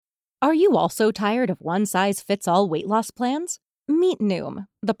Are you also tired of one-size-fits-all weight loss plans? Meet Noom,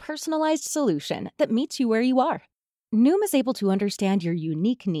 the personalized solution that meets you where you are. Noom is able to understand your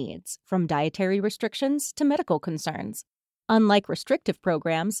unique needs, from dietary restrictions to medical concerns. Unlike restrictive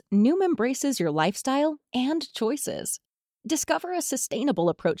programs, Noom embraces your lifestyle and choices. Discover a sustainable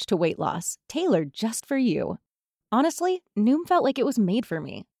approach to weight loss, tailored just for you. Honestly, Noom felt like it was made for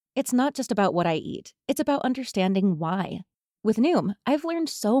me. It's not just about what I eat, it's about understanding why. With Noom, I've learned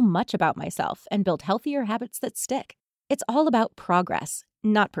so much about myself and built healthier habits that stick. It's all about progress,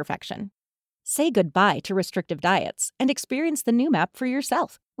 not perfection. Say goodbye to restrictive diets and experience the Noom app for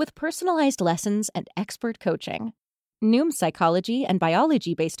yourself with personalized lessons and expert coaching. Noom's psychology and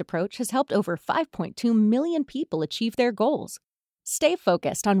biology-based approach has helped over 5.2 million people achieve their goals. Stay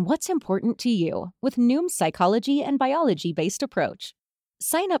focused on what's important to you with Noom's psychology and biology-based approach.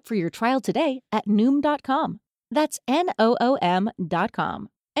 Sign up for your trial today at Noom.com. That's Noom.com.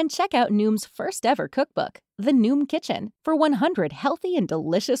 And check out Noom's first ever cookbook, The Noom Kitchen, for 100 healthy and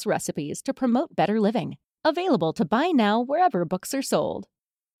delicious recipes to promote better living. Available to buy now wherever books are sold.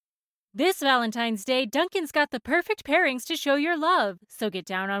 This Valentine's Day, Dunkin's got the perfect pairings to show your love. So get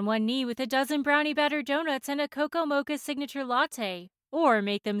down on one knee with a dozen brownie batter donuts and a cocoa mocha signature latte. Or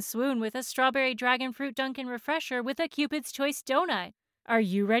make them swoon with a strawberry dragon fruit Dunkin' refresher with a Cupid's Choice donut. Are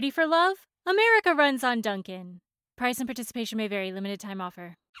you ready for love? America runs on Dunkin'. Price and participation may vary. Limited time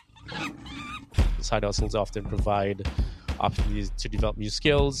offer. Side hustles often provide opportunities to develop new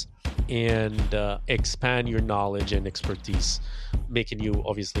skills and expand your knowledge and expertise, making you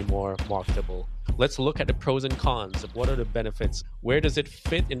obviously more marketable. Let's look at the pros and cons. What are the benefits? Where does it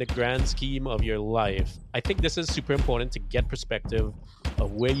fit in the grand scheme of your life? I think this is super important to get perspective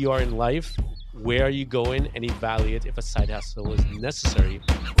of where you are in life, where are you going, and evaluate if a side hustle is necessary.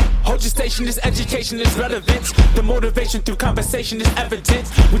 Hold your station, this education is relevant. The motivation through conversation is evident.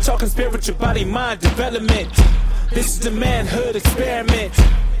 We're talking spiritual body, mind development. This is the manhood experiment.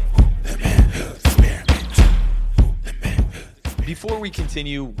 The manhood experiment. The manhood. Before we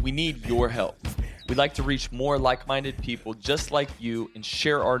continue, we need your help. We'd like to reach more like-minded people just like you and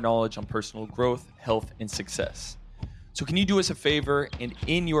share our knowledge on personal growth, health, and success. So can you do us a favor and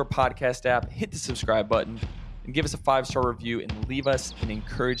in your podcast app, hit the subscribe button and give us a 5-star review and leave us an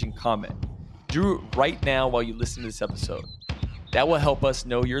encouraging comment. Do it right now while you listen to this episode. That will help us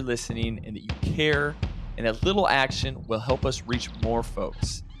know you're listening and that you care, and that little action will help us reach more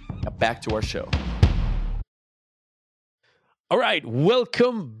folks. Now back to our show. All right,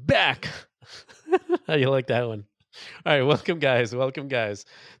 welcome back. How you like that one? All right, welcome guys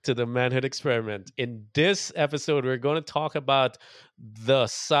to the Manhood Experiment. In this episode, we're going to talk about the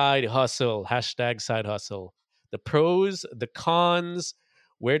side hustle, #side hustle. The pros, the cons,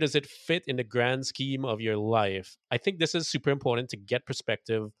 where does it fit in the grand scheme of your life? I think this is super important to get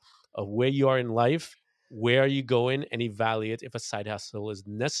perspective of where you are in life, where are you going, and evaluate if a side hustle is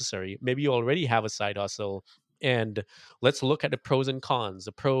necessary. Maybe you already have a side hustle, and let's look at the pros and cons.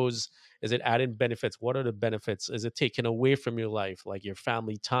 The pros, is it adding benefits? What are the benefits? Is it taken away from your life, like your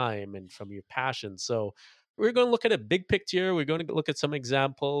family time and from your passion? So we're going to look at a big picture. We're going to look at some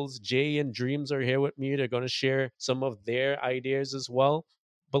examples. Jay and Dreamz are here with me. They're going to share some of their ideas as well.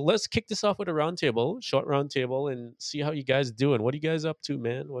 But let's kick this off with a roundtable, short roundtable, and see how you guys doing. What are you guys up to,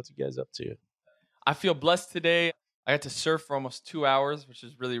 man? What are you guys up to? I feel blessed today. I got to surf for almost 2 hours, which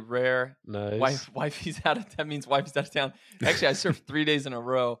is really rare. Nice. Wifey's out of town. Actually, I surfed 3 days in a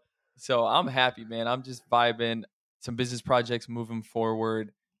row. So I'm happy, man. I'm just vibing. Some business projects moving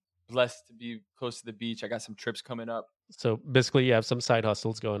forward. Blessed to be close to the beach. I got some trips coming up. So basically, you have some side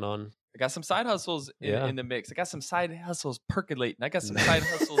hustles going on. I got some side hustles in the mix. I got some side hustles percolating. I got some side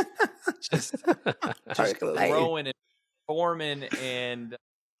hustles just growing and forming. And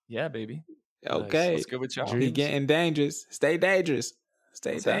yeah, baby. Okay. What's good with y'all? Be getting dangerous. Stay dangerous.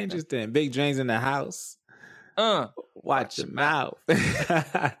 Stay What's dangerous then. Big Dreamz in the house. Watch your mouth.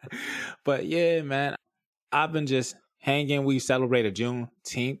 But yeah, man, I've been just hanging. We celebrated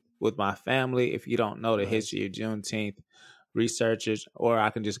Juneteenth with my family. If you don't know the history of Juneteenth, researchers, or I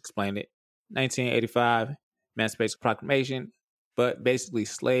can just explain it. 1985, Emancipation Proclamation. But basically,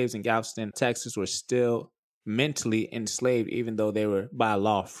 slaves in Galveston, Texas were still mentally enslaved, even though they were by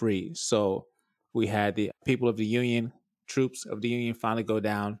law free. So we had the people of the Union, troops of the Union, finally go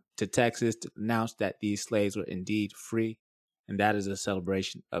down to Texas to announce that these slaves were indeed free. And that is a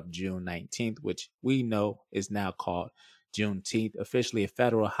celebration of June 19th, which we know is now called Juneteenth, officially a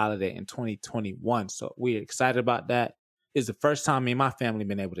federal holiday in 2021. So we're excited about that. It's the first time me and my family have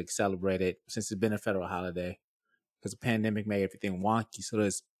been able to celebrate it since it's been a federal holiday, because the pandemic made everything wonky. So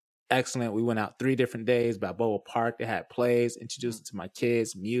there's excellent. We went out 3 different days, Balboa Park. They had plays, introduced to my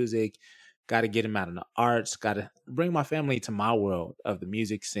kids, music. Got to get them out in the arts. Got to bring my family to my world of the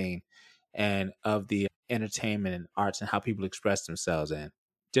music scene and of the entertainment and arts and how people express themselves, and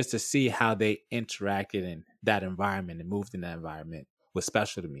just to see how they interacted in that environment and moved in that environment was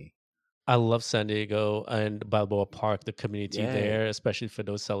special to me. I love San Diego and Balboa Park. The community Yeah. there, especially for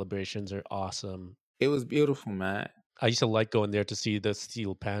those celebrations, are awesome. It was beautiful, man. I used to like going there to see the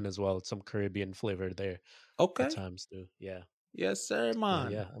steel pan as well. Some Caribbean flavor there Okay. at times too. Yeah. Yes, sir,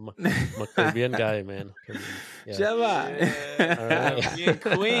 man. Yeah. I'm a Caribbean guy, man. Caribbean. Yeah. Java. All right. Me and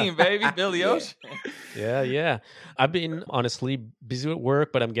Queen, baby. Billy Ocean. Yeah. I've been honestly busy with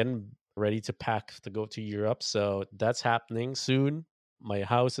work, but I'm getting ready to pack to go to Europe. So that's happening soon. My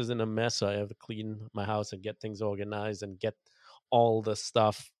house is in a mess, so I have to clean my house and get things organized and get all the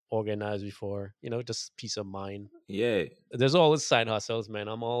stuff organized before, just peace of mind. Yeah. There's always side hustles, man.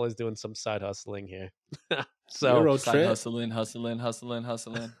 I'm always doing some side hustling here. So Euro Side trip. hustling.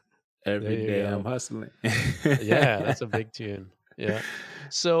 Every There you day go. I'm hustling. Yeah, that's a big tune. Yeah.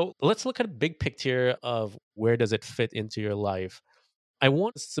 So let's look at a big picture of where does it fit into your life. I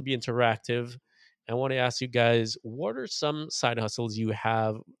want this to be interactive. I want to ask you guys, what are some side hustles you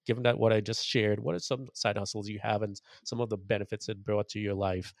have, given that what I just shared, what are some side hustles you have and some of the benefits it brought to your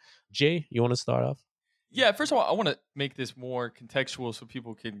life? Jay, you want to start off? Yeah, first of all, I want to make this more contextual so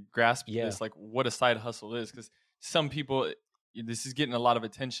people can grasp Yeah. this, like what a side hustle is. Because some people, this is getting a lot of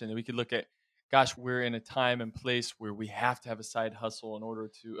attention. And we could look at, gosh, we're in a time and place where we have to have a side hustle in order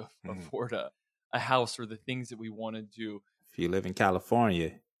to afford a house or the things that we want to do. If you live in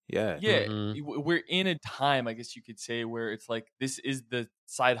California, yeah. Yeah, Mhm. we're in a time, I guess you could say, where it's like this is the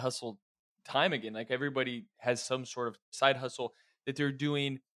side hustle time again. Like everybody has some sort of side hustle that they're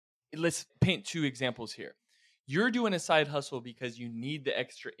doing. Let's paint 2 examples here. You're doing a side hustle because you need the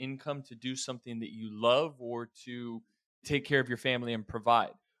extra income to do something that you love or to take care of your family and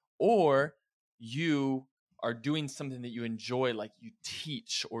provide. Or you are doing something that you enjoy, like you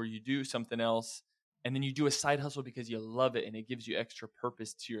teach or you do something else, and then you do a side hustle because you love it and it gives you extra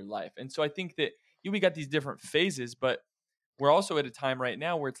purpose to your life. And so I think that we got these different phases, but we're also at a time right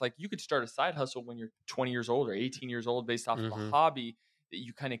now where it's like you could start a side hustle when you're 20 years old or 18 years old based off of a hobby that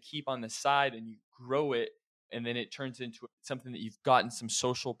you kind of keep on the side and you grow it. And then it turns into something that you've gotten some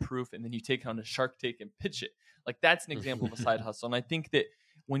social proof, and then you take it on a Shark Tank and pitch it. Like that's an example of a side hustle. And I think that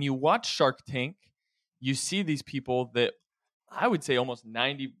when you watch Shark Tank, you see these people that I would say almost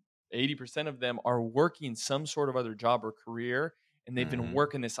 80% of them are working some sort of other job or career, and they've been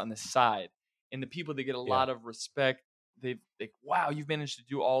working this on the side. And the people that get a lot of respect, they've like, wow, you've managed to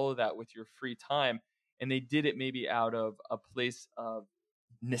do all of that with your free time. And they did it maybe out of a place of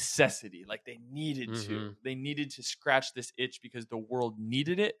necessity. Like they needed to scratch this itch because the world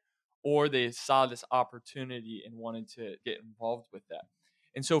needed it, or they saw this opportunity and wanted to get involved with that.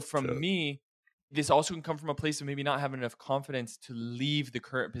 And so from me, this also can come from a place of maybe not having enough confidence to leave the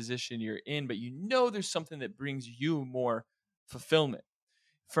current position you're in, but there's something that brings you more fulfillment.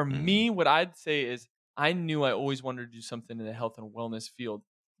 For me, what I'd say is I knew I always wanted to do something in the health and wellness field,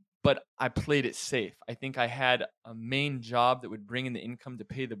 but I played it safe. I think I had a main job that would bring in the income to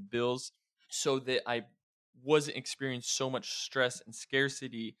pay the bills so that I wasn't experiencing so much stress and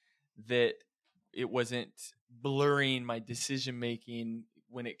scarcity that it wasn't blurring my decision making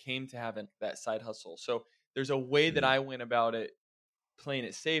when it came to having that side hustle. So there's a way that I went about it, playing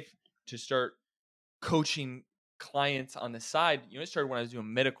it safe, to start coaching clients on the side. It started when I was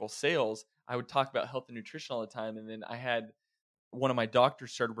doing medical sales. I would talk about health and nutrition all the time. And then I had one of my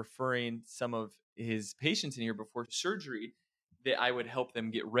doctors started referring some of his patients in here before surgery that I would help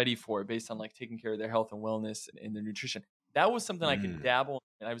them get ready for it based on like taking care of their health and wellness and their nutrition. That was something I could dabble in,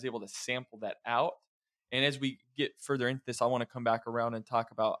 and I was able to sample that out. And as we get further into this, I want to come back around and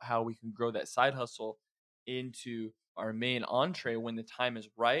talk about how we can grow that side hustle into our main entree when the time is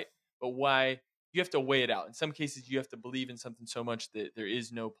right, but why you have to weigh it out. In some cases, you have to believe in something so much that there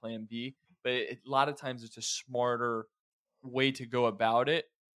is no plan B, but a lot of times it's a smarter way to go about it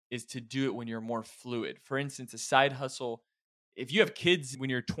is to do it when you're more fluid. For instance, a side hustle, if you have kids when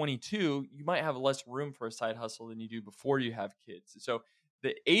you're 22, you might have less room for a side hustle than you do before you have kids. So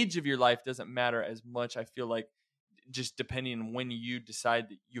the age of your life doesn't matter as much, I feel like, just depending on when you decide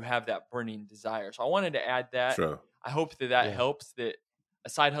that you have that burning desire. So I wanted to add that. Sure. I hope that helps, that a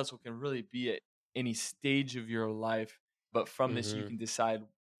side hustle can really be at any stage of your life. But from this, you can decide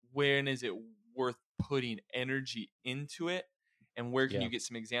when is it worth putting energy into it, and where can you get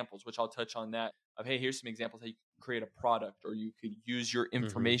some examples, which I'll touch on that of, hey, here's some examples how you can create a product, or you could use your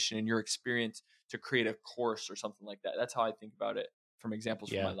information and your experience to create a course or something like that. That's how I think about it from examples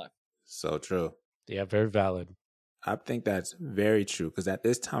from my life. So true. Yeah, very valid. I think that's very true because at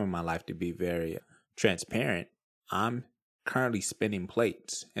this time in my life, to be very transparent, I'm currently spinning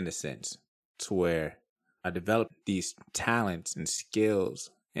plates in a sense to where I developed these talents and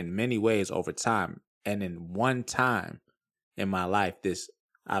skills in many ways over time. And in one time in my life, this,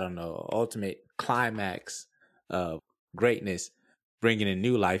 I don't know, ultimate climax of greatness, bringing in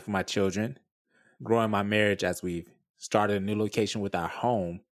new life for my children, growing my marriage as we've started a new location with our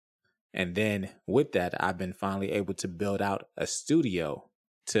home. And then with that, I've been finally able to build out a studio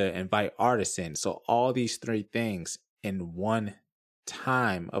to invite artists in. So all these three things in one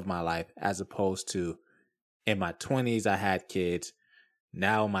time of my life, as opposed to in my 20s, I had kids.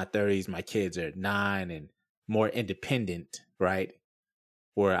 Now in my 30s, my kids are 9 and more independent, right?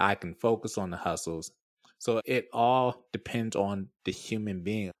 Where I can focus on the hustles. So it all depends on the human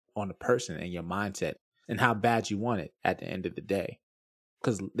being, on the person and your mindset and how bad you want it at the end of the day.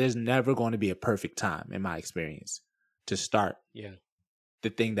 Because there's never going to be a perfect time, in my experience, to start the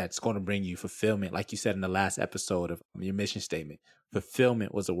thing that's going to bring you fulfillment. Like you said in the last episode of your mission statement,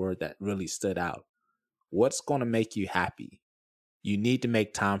 fulfillment was a word that really stood out. What's going to make you happy? You need to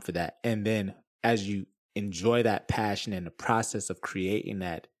make time for that. And then as you enjoy that passion and the process of creating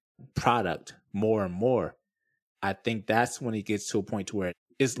that product more and more, I think that's when it gets to a point to where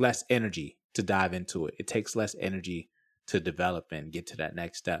it's less energy to dive into it. It takes less energy to develop and get to that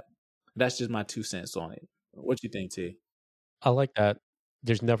next step. That's just my 2 cents on it. What do you think, T? I like that.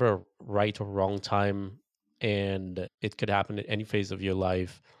 There's never a right or wrong time, and it could happen at any phase of your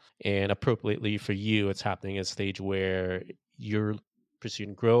life. And appropriately for you, it's happening at a stage where you're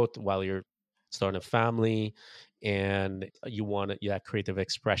pursuing growth while you're starting a family, and you want that creative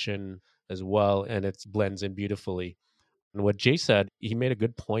expression as well, and it blends in beautifully. And what Jay said, he made a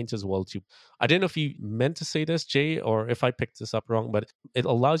good point as well too. I didn't know if he meant to say this, Jay, or if I picked this up wrong, but it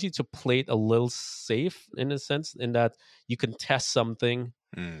allows you to play it a little safe in a sense, in that you can test something,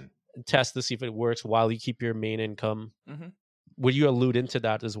 test to see if it works while you keep your main income. Mm-hmm. Would you allude into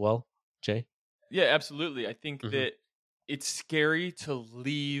that as well, Jay? Yeah, absolutely. I think that it's scary to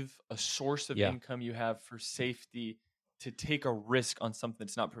leave a source of income you have for safety to take a risk on something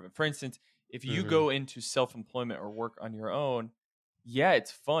that's not proven. For instance, if you go into self-employment or work on your own, yeah,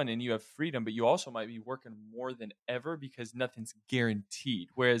 it's fun and you have freedom, but you also might be working more than ever because nothing's guaranteed.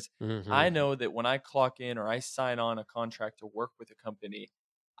 Whereas I know that when I clock in or I sign on a contract to work with a company,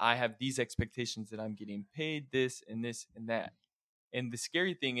 I have these expectations that I'm getting paid this and this and that. And the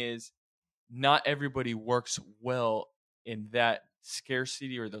scary thing is not everybody works well in that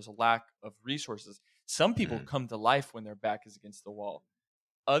scarcity or there's a lack of resources. Some people come to life when their back is against the wall.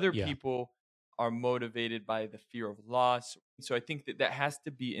 Other people are motivated by the fear of loss. So I think that has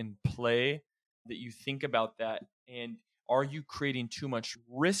to be in play, that you think about that. And are you creating too much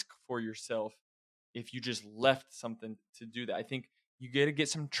risk for yourself if you just left something to do that? I think you got to get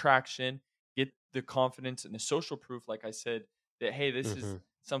some traction, get the confidence and the social proof, like I said, that, hey, this is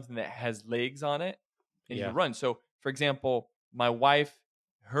something that has legs on it and you run. So, for example, my wife,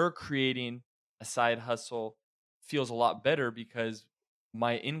 her creating a side hustle feels a lot better because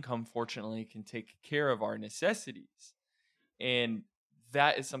my income, fortunately, can take care of our necessities. And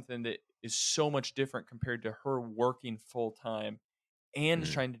that is something that is so much different compared to her working full time and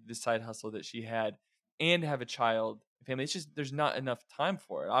trying to do the side hustle that she had and have a child, family. It's just, there's not enough time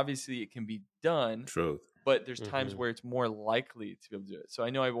for it. Obviously, it can be done. Truth. But there's times where it's more likely to be able to do it. So I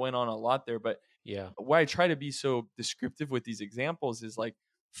know I went on a lot there, but why I try to be so descriptive with these examples is like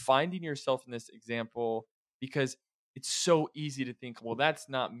finding yourself in this example, because it's so easy to think, well, that's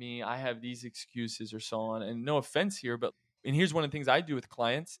not me. I have these excuses or so on. And no offense here, but and here's one of the things I do with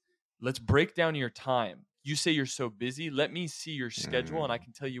clients. Let's break down your time. You say you're so busy. Let me see your schedule and I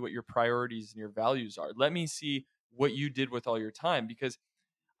can tell you what your priorities and your values are. Let me see what you did with all your time, because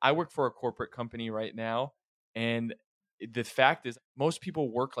I work for a corporate company right now. And the fact is most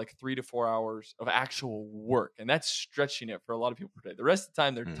people work like 3 to 4 hours of actual work. And that's stretching it for a lot of people per day. The rest of the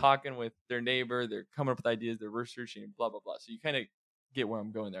time they're talking with their neighbor, they're coming up with ideas, they're researching, blah, blah, blah. So you kind of get where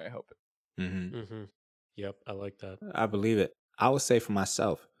I'm going there. I hope it. Yep. I like that. I believe it. I would say for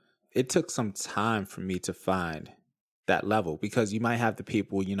myself, it took some time for me to find that level, because you might have the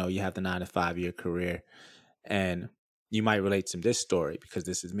people, you have the 9 to 5 year career and you might relate to this story because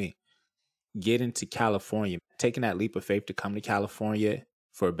this is me. Getting to California, taking that leap of faith to come to California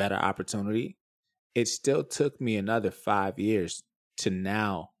for a better opportunity, it still took me another 5 years to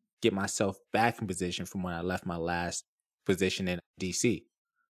now get myself back in position from when I left my last position in DC.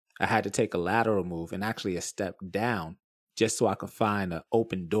 I had to take a lateral move and actually a step down just so I could find an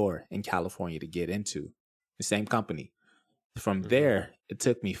open door in California to get into the same company. From there, it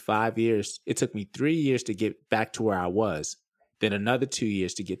took me 5 years. It took me 3 years to get back to where I was, then another 2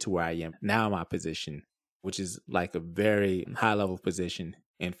 years to get to where I am now in my position, which is like a very high level position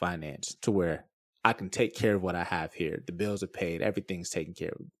in finance to where I can take care of what I have here. The bills are paid, everything's taken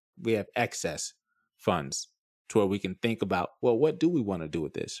care of. We have excess funds to where we can think about, well, what do we want to do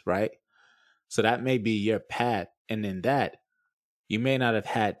with this, right? So that may be your path. And in that, you may not have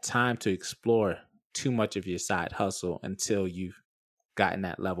had time to explore too much of your side hustle until you've gotten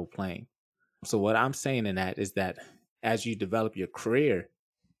that level playing. So what I'm saying in that is that as you develop your career,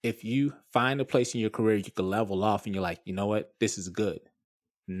 if you find a place in your career you can level off and you're like, you know what, this is good.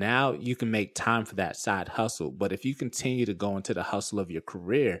 Now you can make time for that side hustle. But if you continue to go into the hustle of your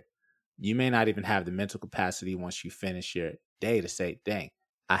career, you may not even have the mental capacity once you finish your day to say, dang,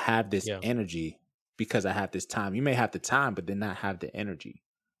 I have this energy because I have this time. You may have the time, but then not have the energy.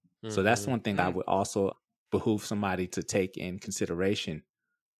 So that's one thing I would also behoove somebody to take in consideration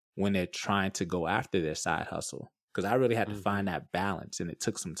when they're trying to go after their side hustle. Because I really had to find that balance, and it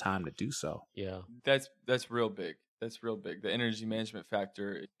took some time to do so. Yeah. That's real big. That's real big. The energy management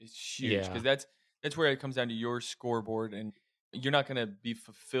factor is huge because that's where it comes down to your scoreboard, and you're not going to be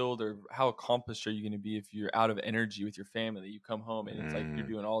fulfilled, or how accomplished are you going to be if you're out of energy with your family? You come home and it's like you're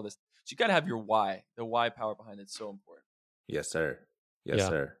doing all this. So you got to have your why. The why power behind it's so important. Yes, sir. Yes,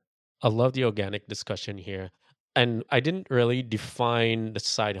 sir. I love the organic discussion here. And I didn't really define the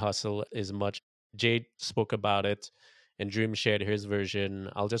side hustle as much. Jade spoke about it and Dream shared his version.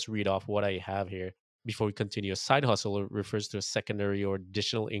 I'll just read off what I have here before we continue. A side hustle refers to a secondary or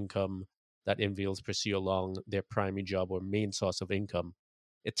additional income that individuals pursue along their primary job or main source of income.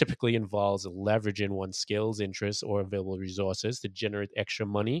 It typically involves leveraging one's skills, interests, or available resources to generate extra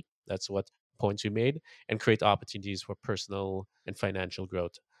money. That's what points we made, and create opportunities for personal and financial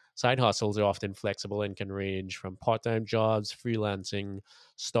growth. Side hustles are often flexible and can range from part-time jobs, freelancing,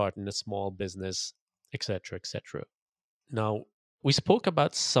 starting a small business, etc., etc. Now, we spoke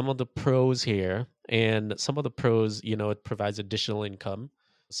about some of the pros here, and some of the pros, it provides additional income.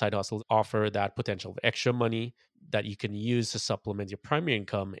 Side hustles offer that potential of extra money that you can use to supplement your primary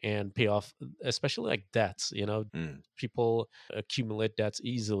income and pay off, especially like debts. People accumulate debts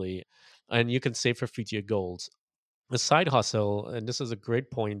easily, and you can save for future goals. A side hustle, and this is a great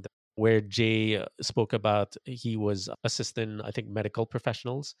point where Jay spoke about, he was assisting, I think, medical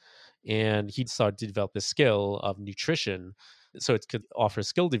professionals, and he started to develop the skill of nutrition, so it could offer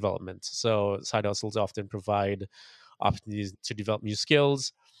skill development. So side hustles often provide opportunities to develop new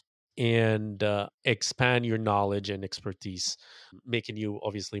skills and expand your knowledge and expertise, making you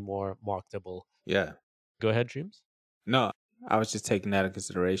obviously more marketable. Yeah. Go ahead, Dreams. No, I was just taking that in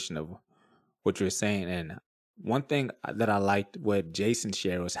consideration of what you were saying. And one thing that I liked what Jason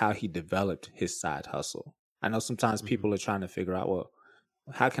shared was how he developed his side hustle. I know sometimes people are trying to figure out, well,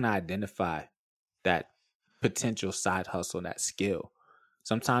 how can I identify that potential side hustle, that skill?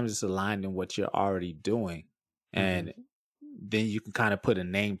 Sometimes it's aligned in what you're already doing. And then you can kind of put a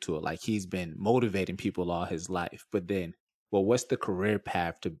name to it. Like he's been motivating people all his life. But then, well, what's the career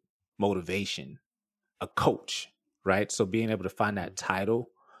path to motivation? A coach, right? So being able to find that title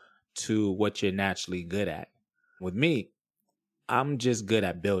to what you're naturally good at. With me, I'm just good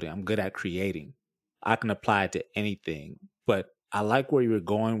at building. I'm good at creating. I can apply it to anything. But I like where you were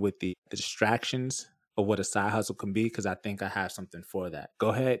going with the distractions of what a side hustle can be, because I think I have something for that. Go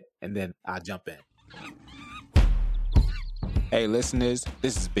ahead, and then I'll jump in. Hey, listeners,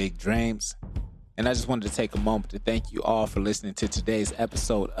 this is Big Dreamz, and I just wanted to take a moment to thank you all for listening to today's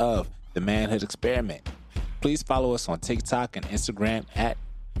episode of The Manhood Experiment. Please follow us on TikTok and Instagram at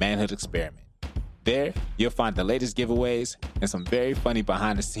Manhood Experiment. There, you'll find the latest giveaways and some very funny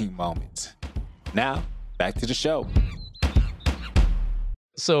behind-the-scenes moments. Now, back to the show.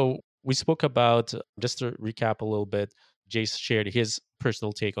 So we spoke about, just to recap a little bit, Jace shared his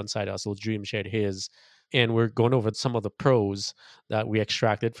personal take on side hustle, Dream shared his, and we're going over some of the pros that we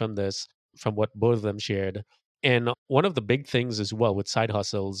extracted from this, from what both of them shared. And one of the big things as well with side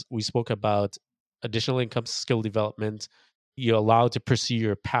hustles, we spoke about additional income, skill development. You're allowed to pursue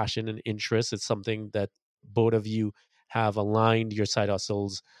your passion and interest. It's something that both of you have aligned your side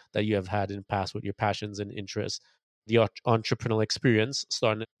hustles that you have had in the past with your passions and interests. The entrepreneurial experience,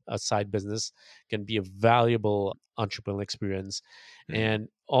 starting a side business, can be a valuable entrepreneurial experience. And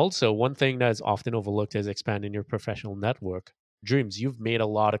also, one thing that is often overlooked is expanding your professional network. Dreams, you've made a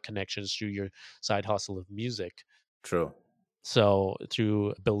lot of connections through your side hustle of music. True. So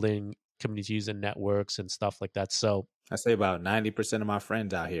through building communities and networks and stuff like that. So I say about 90% of my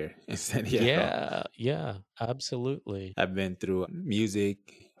friends out here in San Diego. Yeah, absolutely. I've been through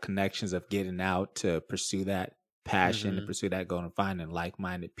music, connections of getting out to pursue that. passion and pursue that goal and finding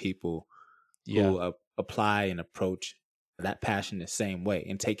like-minded people Yeah. who apply and approach that passion the same way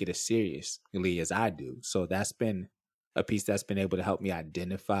and take it as seriously as I do. So that's been a piece that's been able to help me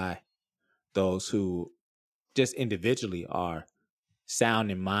identify those who just individually are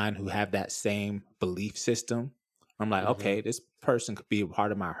sound in mind, who have that same belief system. I'm like, okay, this person could be a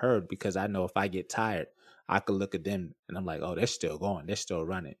part of my herd, because I know if I get tired, I could look at them and I'm like, oh, they're still going, they're still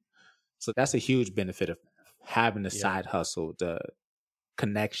running. So that's a huge benefit of having the side hustle, the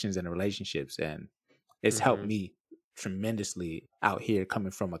connections and the relationships. And it's helped me tremendously out here,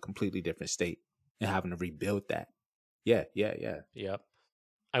 coming from a completely different state and having to rebuild that. Yeah. Yep.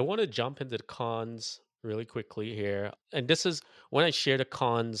 I want to jump into the cons really quickly here. And this is when I share the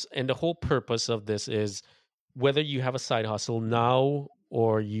cons, and the whole purpose of this is whether you have a side hustle now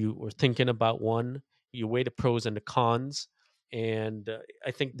or you were thinking about one, you weigh the pros and the cons. And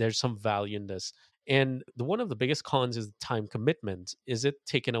I think there's some value in this. And one of the biggest cons is time commitment. Is it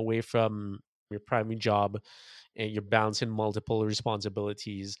taken away from your primary job, and you're balancing multiple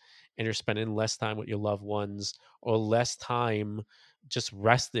responsibilities, and you're spending less time with your loved ones, or less time just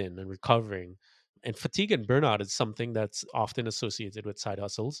resting and recovering? And fatigue and burnout is something that's often associated with side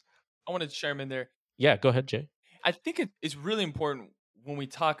hustles. I want to chime in there. Yeah, go ahead, Jay. I think it's really important when we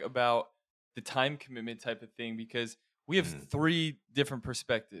talk about the time commitment type of thing, because we have three different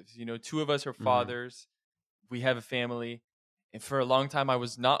perspectives. You know, two of us are fathers. We have a family. And for a long time, I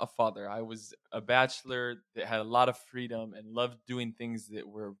was not a father. I was a bachelor that had a lot of freedom and loved doing things that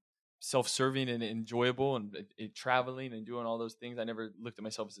were self-serving and enjoyable, and traveling and doing all those things. I never looked at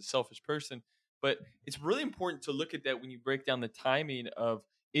myself as a selfish person. But it's really important to look at that when you break down the timing of,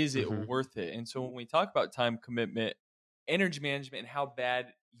 is it worth it? And so when we talk about time commitment, energy management, and how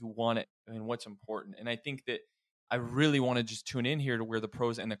bad you want it and what's important. And I think that I really want to just tune in here to where the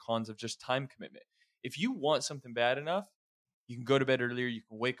pros and the cons of just time commitment. If you want something bad enough, you can go to bed earlier, you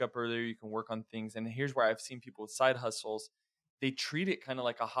can wake up earlier, you can work on things. And here's where I've seen people with side hustles. They treat it kind of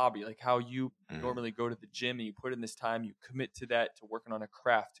like a hobby, like how you normally go to the gym and you put in this time, you commit to that, to working on a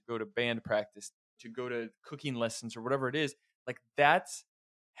craft, to go to band practice, to go to cooking lessons or whatever it is. Like, that's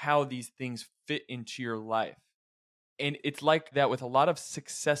how these things fit into your life. And it's like that with a lot of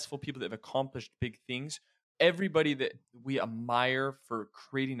successful people that have accomplished big things. Everybody that we admire for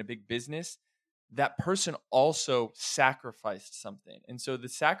creating a big business, that person also sacrificed something. And so the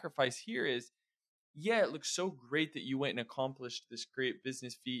sacrifice here is, yeah, it looks so great that you went and accomplished this great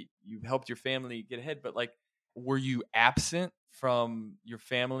business feat. You helped your family get ahead, but like, were you absent from your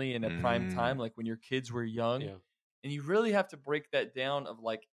family in a prime time, like when your kids were young? Yeah. And you really have to break that down of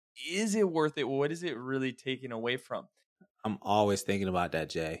like, is it worth it? What is it really taking away from? I'm always thinking about that,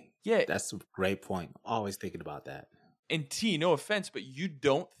 Jay. Yeah. That's a great point. I'm always thinking about that. And T, no offense, but you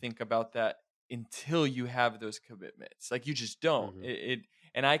don't think about that until you have those commitments. Like, you just don't.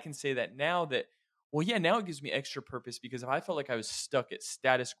 And I can say that now that, well, yeah, now it gives me extra purpose, because if I felt like I was stuck at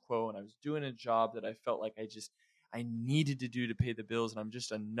status quo and I was doing a job that I felt like I needed to do to pay the bills, and I'm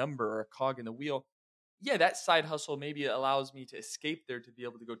just a number or a cog in the wheel, yeah, that side hustle maybe allows me to escape there, to be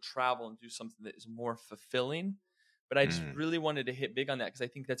able to go travel and do something that is more fulfilling. But I just really wanted to hit big on that, because I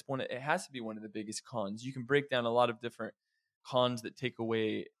think that's it has to be one of the biggest cons. You can break down a lot of different cons that take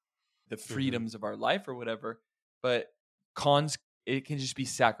away the freedoms of our life or whatever, but cons, it can just be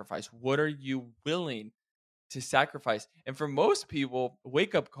sacrifice. What are you willing to sacrifice? And for most people,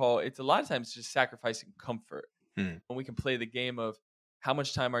 wake up call, it's a lot of times just sacrificing comfort. When we can play the game of, how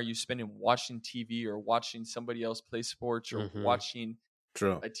much time are you spending watching TV or watching somebody else play sports or watching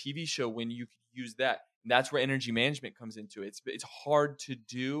a TV show, when you could use that? And that's where energy management comes into it. It's hard to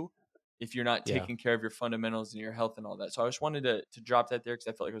do if you're not taking care of your fundamentals and your health and all that. So I just wanted to drop that there, because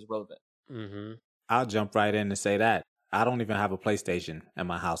I felt like it was relevant. I'll jump right in and say that I don't even have a PlayStation in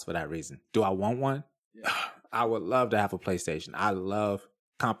my house for that reason. Do I want one? Yeah. I would love to have a PlayStation. I love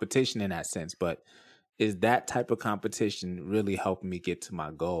competition in that sense, but is that type of competition really helping me get to my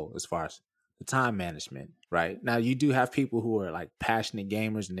goal as far as the time management, right? Now, you do have people who are like passionate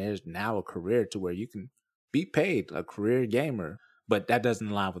gamers, and there's now a career to where you can be paid a career gamer, but that doesn't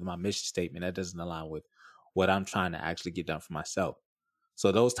align with my mission statement. That doesn't align with what I'm trying to actually get done for myself.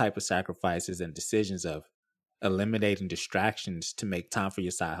 So those type of sacrifices and decisions of eliminating distractions to make time for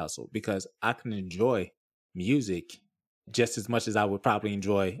your side hustle, because I can enjoy music just as much as I would probably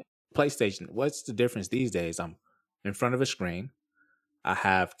enjoy PlayStation. What's the difference these days? I'm in front of a screen. I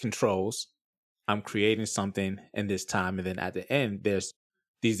have controls. I'm creating something in this time. And then at the end, there's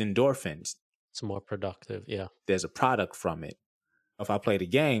these endorphins. It's more productive. Yeah. There's a product from it. If I play the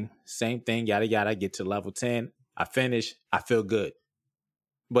game, same thing, yada, yada. I get to level 10. I finish. I feel good.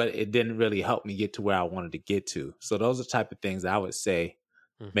 but it didn't really help me get to where I wanted to get to. So those are the type of things that I would say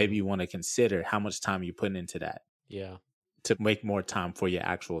maybe you want to consider how much time you're putting into that. Yeah. To make more time for your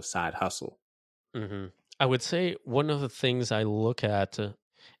actual side hustle. I would say one of the things I look at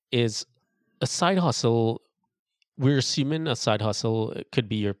is a side hustle. We're assuming a side hustle could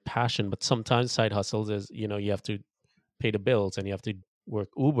be your passion, but sometimes side hustles is, you have to pay the bills and you have to work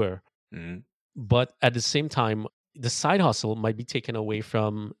Uber. But at the same time, the side hustle might be taken away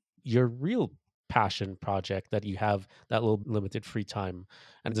from your real passion project that you have, that little limited free time.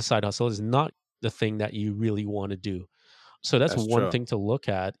 And the side hustle is not the thing that you really want to do. So that's one true. thing to look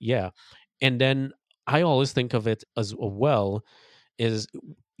at. Yeah. And then I always think of it as well is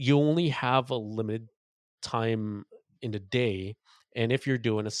you only have a limited time in the day. And if you're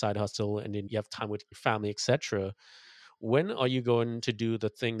doing a side hustle and then you have time with your family, etc., when are you going to do the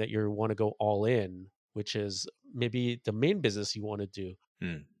thing that you want to go all in, which is maybe the main business you want to do?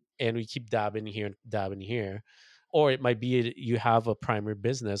 And we keep dabbing here and dabbing here. Or it might be you have a primary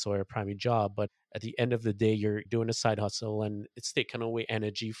business or a primary job, but at the end of the day, you're doing a side hustle and it's taking away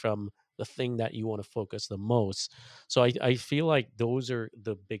energy from the thing that you want to focus the most. So I feel like those are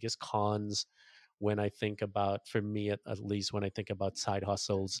the biggest cons when I think about, for me at least, when I think about side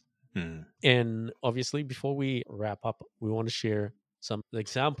hustles. And obviously, before we wrap up, we want to share some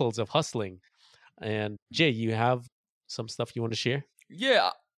examples of hustling. And Jay, you have some stuff you want to share?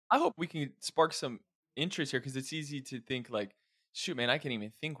 Yeah, I hope we can spark some interest here, because it's easy to think like, shoot, man, I can't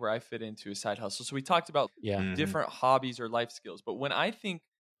even think where I fit into a side hustle. So we talked about different hobbies or life skills. But when I think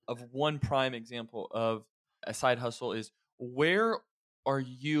of one prime example of a side hustle is, where are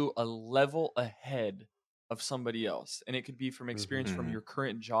you a level ahead of somebody else? And it could be from experience from your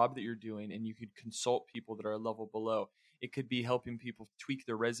current job that you're doing, and you could consult people that are a level below. It could be helping people tweak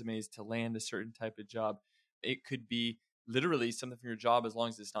their resumes to land a certain type of job. It could be literally something from your job, as long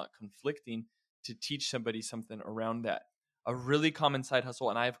as it's not conflicting, to teach somebody something around that. A really common side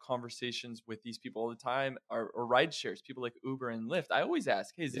hustle, and I have conversations with these people all the time, are ride shares, people like Uber and Lyft. I always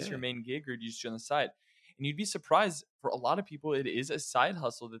ask, hey, is this your main gig, or do you just do on the side? And you'd be surprised, for a lot of people, it is a side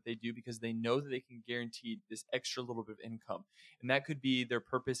hustle that they do because they know that they can guarantee this extra little bit of income. And that could be their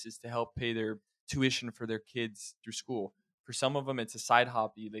purpose is to help pay their tuition for their kids through school. For some of them, it's a side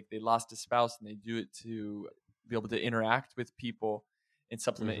hobby, like they lost a spouse and they do it to be able to interact with people and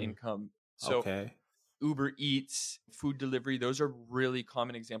supplement income. So Uber Eats, food delivery, those are really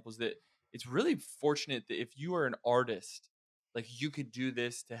common examples that it's really fortunate that if you are an artist, like you could do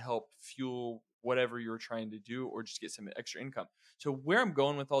this to help fuel whatever you're trying to do, or just get some extra income. So where I'm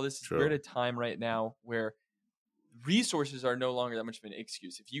going with all this is we're at a time right now where resources are no longer that much of an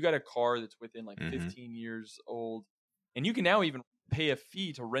excuse. If you got a car that's within like 15 years old, and you can now even pay a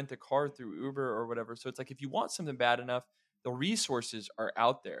fee to rent a car through Uber or whatever. So it's like, if you want something bad enough, the resources are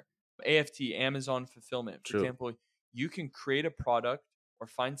out there. AFT, Amazon fulfillment, for example, you can create a product or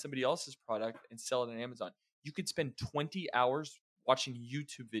find somebody else's product and sell it on Amazon. You could spend 20 hours watching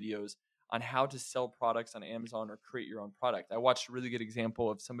YouTube videos on how to sell products on Amazon or create your own product. I watched a really good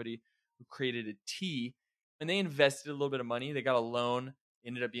example of somebody who created a tea, and they invested a little bit of money. They got a loan,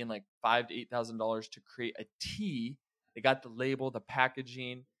 ended up being like $5,000 to $8,000 to create a tea. They got the label, the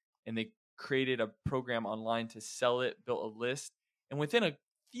packaging, and they created a program online to sell it, built a list. And within a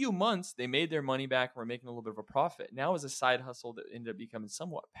few months, they made their money back and were making a little bit of a profit. Now is a side hustle that ended up becoming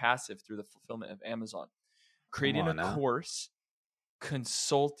somewhat passive through the fulfillment of Amazon. Creating a course,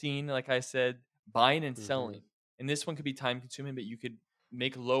 consulting, like I said, buying and selling. And this one could be time consuming, but you could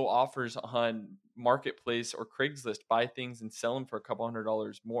make low offers on Marketplace or Craigslist, buy things and sell them for a couple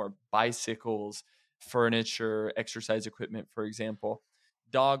 $100 more. Bicycles, furniture, exercise equipment, for example,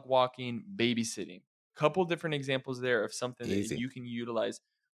 dog walking, babysitting. Couple different examples there of something that you can utilize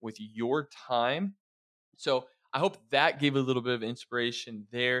with your time. So I hope that gave a little bit of inspiration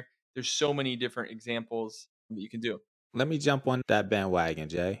there. There's so many different examples that you can do. Let me jump on that bandwagon,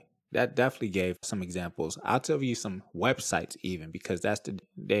 Jay. That definitely gave some examples. I'll tell you some websites even, because that's the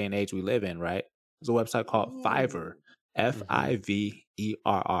day and age we live in, right? There's a website called Fiverr,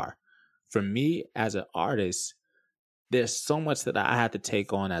 Fiverr. For me as an artist, there's so much that I have to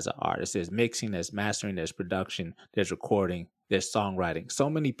take on as an artist. There's mixing, there's mastering, there's production, there's recording, there's songwriting. So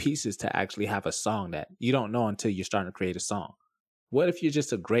many pieces to actually have a song that you don't know until you're starting to create a song. What if you're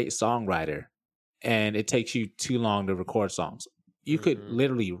just a great songwriter and it takes you too long to record songs? You could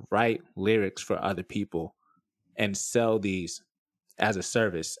literally write lyrics for other people and sell these as a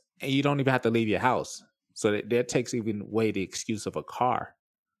service, and you don't even have to leave your house. So that takes even away the excuse of a car.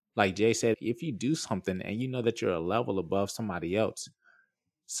 Like Jay said, if you do something and you know that you're a level above somebody else,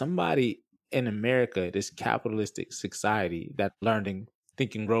 somebody in America, this capitalistic society that learning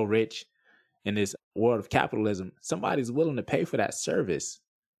Think and Grow Rich, in this world of capitalism, somebody's willing to pay for that service.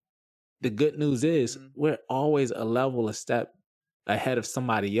 The good news is we're always a level, a step ahead of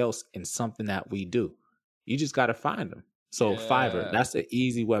somebody else in something that we do. You just got to find them. So Fiverr, that's an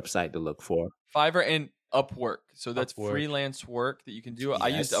easy website to look for. Fiverr and Upwork. So that's freelance work that you can do. Yes. I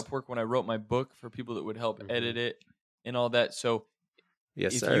used Upwork when I wrote my book for people that would help edit it and all that. So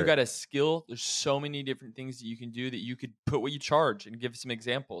if you got a skill, there's so many different things that you can do that you could put what you charge and give some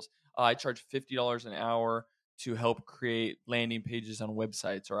examples. I charge $50 an hour to help create landing pages on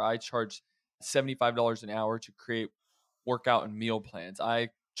websites, or I charge $75 an hour to create workout and meal plans. I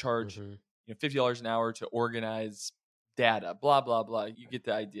charge $50 an hour to organize data, blah, blah, blah. You get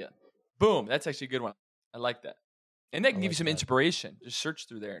the idea. Boom. That's actually a good one. I like that. And that can give you some inspiration. Just search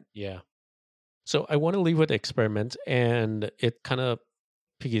through there. Yeah. So I want to leave with the experiment, and it kind of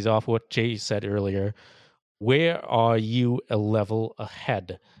piggies off what Jay said earlier. Where are you a level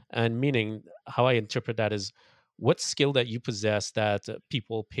ahead? And meaning, how I interpret that is, what skill that you possess that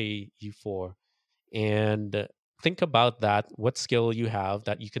people pay you for? And think about that. What skill you have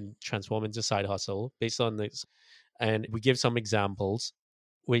that you can transform into side hustle based on this. And we give some examples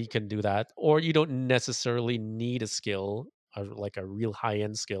where you can do that. Or you don't necessarily need a skill, or like a real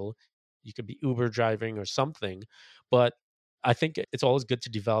high-end skill. You could be Uber driving or something. But I think it's always good to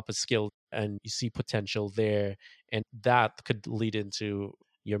develop a skill and you see potential there. And that could lead into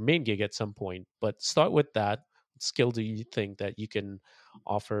your main gig at some point. But start with that. What skill do you think that you can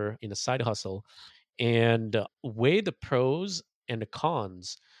offer in a side hustle? And weigh the pros and the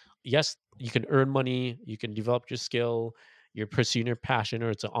cons. Yes, you can earn money, you can develop your skill, you're pursuing your passion, or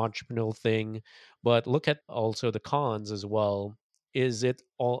it's an entrepreneurial thing. But look at also the cons as well. Is it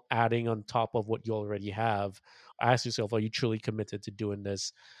all adding on top of what you already have? Ask yourself, are you truly committed to doing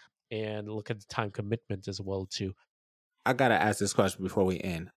this? And look at the time commitment as well, too. I got to ask this question before we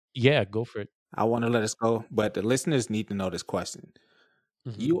end. Yeah, go for it. I want to let us go, but the listeners need to know this question.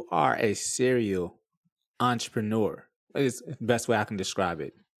 You are a serial entrepreneur. It's the best way I can describe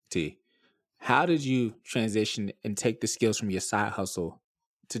it, T. How did you transition and take the skills from your side hustle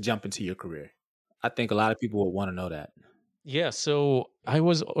to jump into your career? I think a lot of people would want to know that. Yeah, so I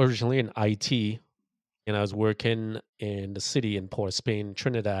was originally in IT, and I was working in the city in Port of Spain,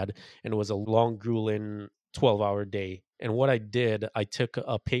 Trinidad, and it was a long, grueling 12-hour day. And what I did, I took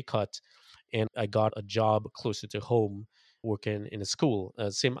a pay cut, and I got a job closer to home, working in a school,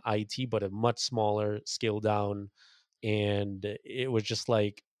 same IT, but a much smaller, scaled down. And it was just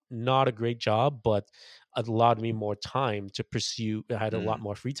like not a great job, but it allowed me more time to pursue. I had a lot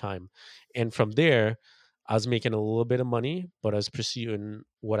more free time. And from there, I was making a little bit of money, but I was pursuing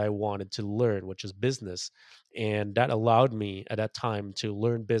what I wanted to learn, which is business. And that allowed me at that time to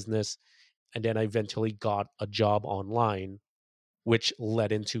learn business. And then I eventually got a job online, which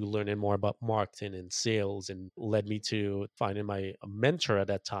led into learning more about marketing and sales, and led me to finding my mentor at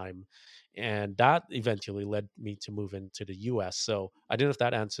that time. And that eventually led me to move into the US. So I don't know if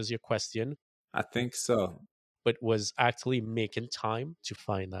that answers your question. I think so. But was actually making time to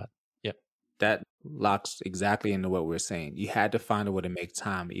find that. Yeah. That locks exactly into what we're saying. You had to find a way to make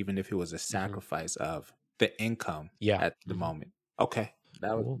time, even if it was a sacrifice of the income at the moment. Okay.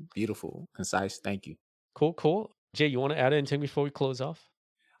 That was beautiful, concise. Thank you. Cool. Jay, you want to add anything before we close off?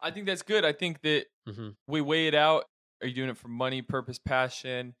 I think that's good. I think that we weigh it out. Are you doing it for money, purpose,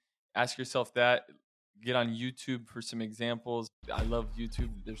 passion? Ask yourself that. Get on YouTube for some examples. I love YouTube.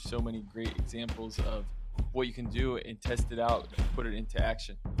 There's so many great examples of what you can do, and test it out and put it into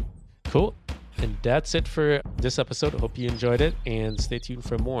action. Cool. And that's it for this episode. I hope you enjoyed it, and stay tuned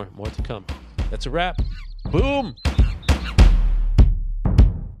for more to come. That's a wrap. Boom.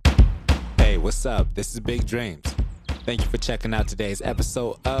 Hey, what's up? This is Big Dreamz. Thank you for checking out today's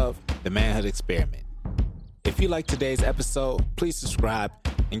episode of The Manhood Experiment. If you like today's episode, please subscribe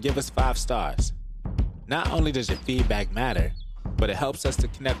and give us 5 stars. Not only does your feedback matter, but it helps us to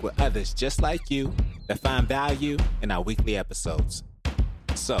connect with others just like you that find value in our weekly episodes.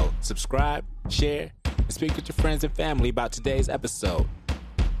 So, subscribe, share, and speak with your friends and family about today's episode.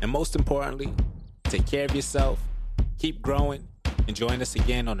 And most importantly, take care of yourself, keep growing, and join us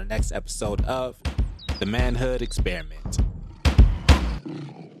again on the next episode of The Manhood Experiment.